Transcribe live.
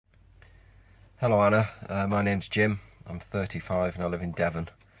Hello Anna, my name's Jim. I'm 35 and I live in Devon.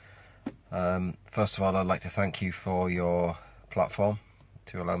 First of all, I'd like to thank you for your platform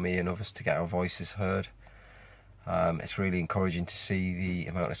to allow me and others to get our voices heard. It's really encouraging to see the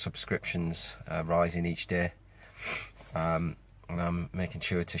amount of subscriptions rising each day, and I'm making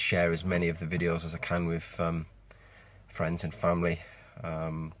sure to share as many of the videos as I can with friends and family.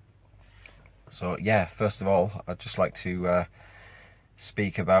 So yeah, first of all, I'd just like to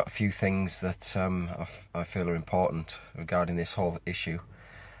speak about a few things that I feel are important regarding this whole issue,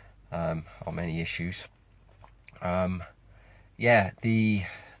 or many issues. Yeah, the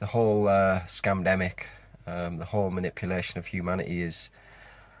whole scamdemic, the whole manipulation of humanity is,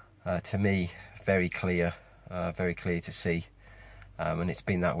 to me, very clear to see, and it's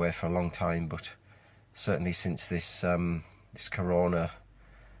been that way for a long time. But certainly since this corona,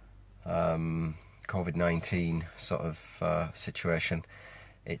 COVID-19 sort of situation,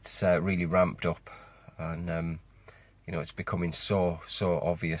 it's really ramped up, and you know, it's becoming so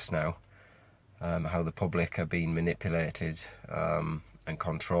obvious now how the public are being manipulated and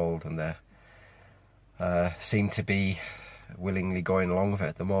controlled, and they seem to be willingly going along with it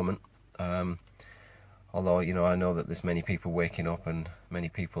at the moment. Although, you know, I know that there's many people waking up and many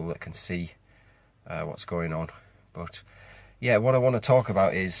people that can see what's going on. But yeah, what I want to talk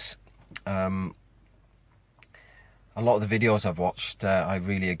about is a lot of the videos I've watched, I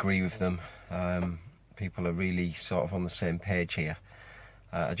really agree with them. People are really sort of on the same page here.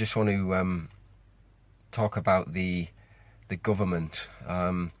 I just want to talk about the government.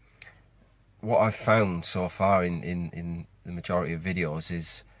 What I've found so far in the majority of videos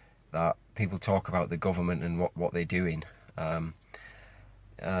is that people talk about the government and what they're doing, and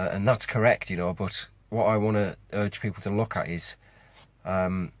that's correct, you know. But what I want to urge people to look at is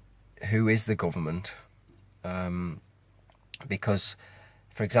who is the government, because,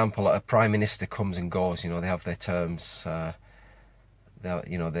 for example, a prime minister comes and goes. You know, they have their terms.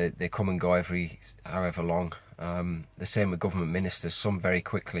 They come and go every however long. The same with government ministers. Some very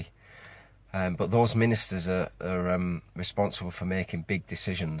quickly, but those ministers are responsible for making big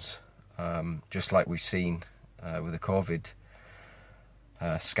decisions, just like we've seen with the COVID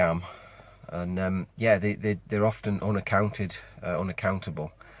scam. And yeah, they're often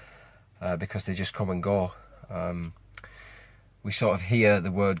unaccountable. Because they just come and go. We sort of hear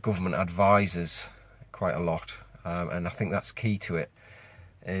the word government advisors quite a lot, and I think that's key to it.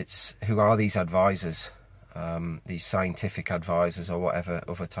 It's who are these advisors, these scientific advisors or whatever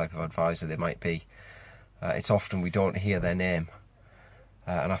other type of advisor they might be. It's often we don't hear their name,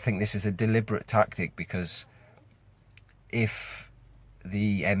 and I think this is a deliberate tactic, because if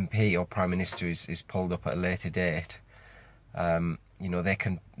the MP or Prime Minister is pulled up at a later date, you know, they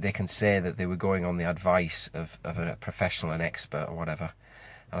can say that they were going on the advice of a professional, an expert or whatever,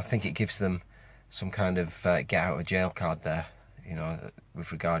 and I think it gives them some kind of get out of jail card there, you know,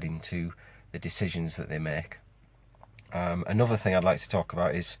 with regarding to the decisions that they make. Another thing I'd like to talk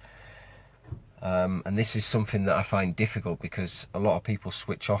about is, and this is something that I find difficult because a lot of people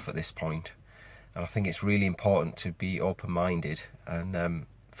switch off at this point, and I think it's really important to be open-minded and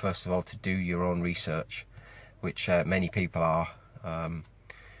first of all to do your own research, which many people are. And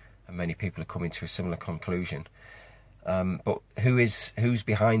many people are coming to a similar conclusion. But who's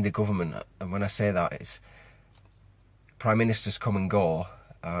behind the government? And when I say that, it's prime ministers come and go,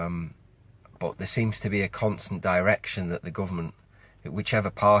 but there seems to be a constant direction that the government, whichever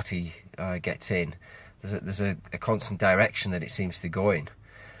party gets in, there's a constant direction that it seems to go in.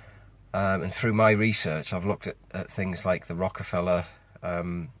 And through my research, I've looked at things like the Rockefeller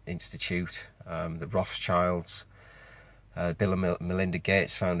Institute, the Rothschilds, Bill and Melinda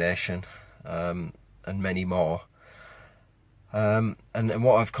Gates Foundation, and many more. And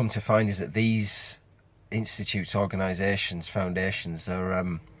what I've come to find is that these institutes, organisations, foundations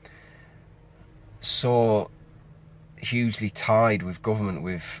are so hugely tied with government,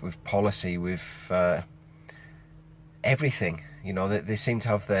 with policy, with everything. You know, they seem to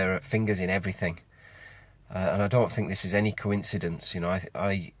have their fingers in everything, and I don't think this is any coincidence. You know,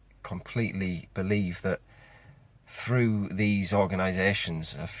 I completely believe that through these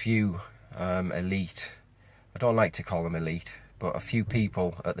organisations, a few elite, I don't like to call them elite, but a few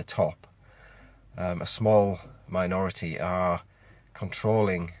people at the top, a small minority, are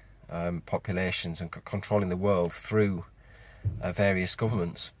controlling populations and controlling the world through various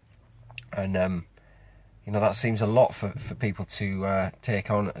governments. And you know, that seems a lot for people to take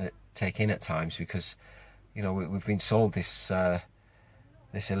in at times, because, you know, we've been sold this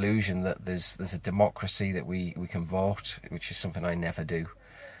illusion that there's a democracy, that we can vote, which is something I never do,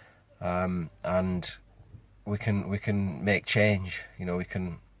 and we can make change. You know, we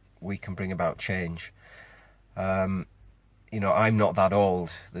can we can bring about change. You know, I'm not that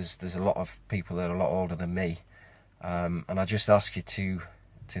old. There's a lot of people that are a lot older than me, and I just ask you to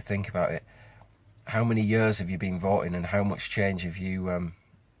think about it. How many years have you been voting, and how much change have you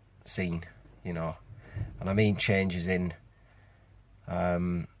seen? You know, and I mean changes in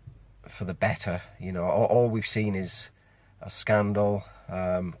for the better. You know, all we've seen is a scandal,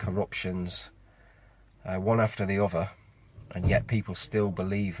 corruptions, one after the other, and yet people still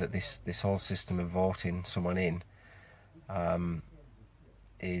believe that this whole system of voting someone in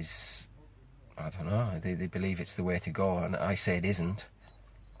is, I don't know, they believe it's the way to go, and I say it isn't.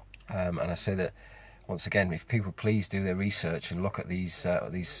 And I say that, once again, if people please do their research and look at these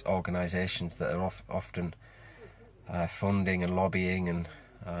organisations that are often funding and lobbying and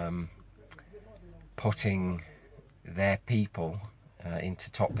putting their people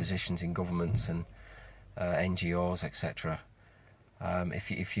into top positions in governments and NGOs, etc.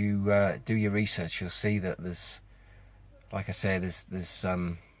 If you do your research, you'll see that there's, like I say, there's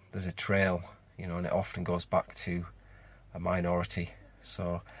a trail, you know, and it often goes back to a minority.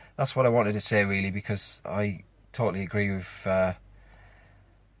 So that's what I wanted to say, really, because I totally agree with the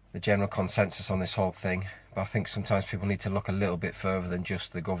general consensus on this whole thing. But I think sometimes people need to look a little bit further than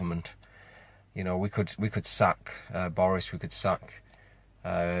just the government. You know, we could sack Boris, we could sack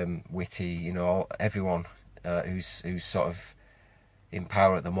Whitty, you know, everyone who's sort of in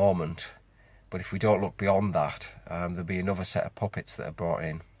power at the moment. But if we don't look beyond that, there'll be another set of puppets that are brought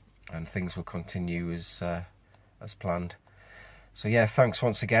in, and things will continue as planned. So yeah, thanks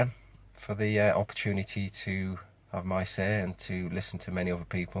once again for the opportunity to have my say and to listen to many other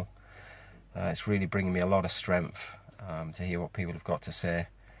people. It's really bringing me a lot of strength to hear what people have got to say.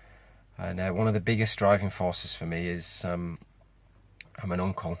 And one of the biggest driving forces for me is I'm an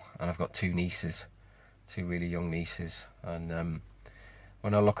uncle, and I've got two nieces, two really young nieces. And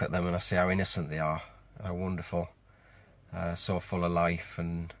when I look at them and I see how innocent they are, how wonderful, so full of life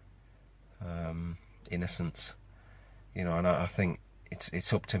and innocence, you know, and I think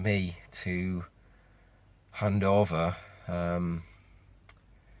it's up to me to hand over a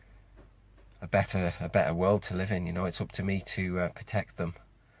better world to live in. You know, it's up to me to protect them.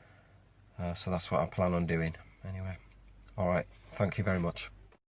 So that's what I plan on doing. Anyway, all right. Thank you very much.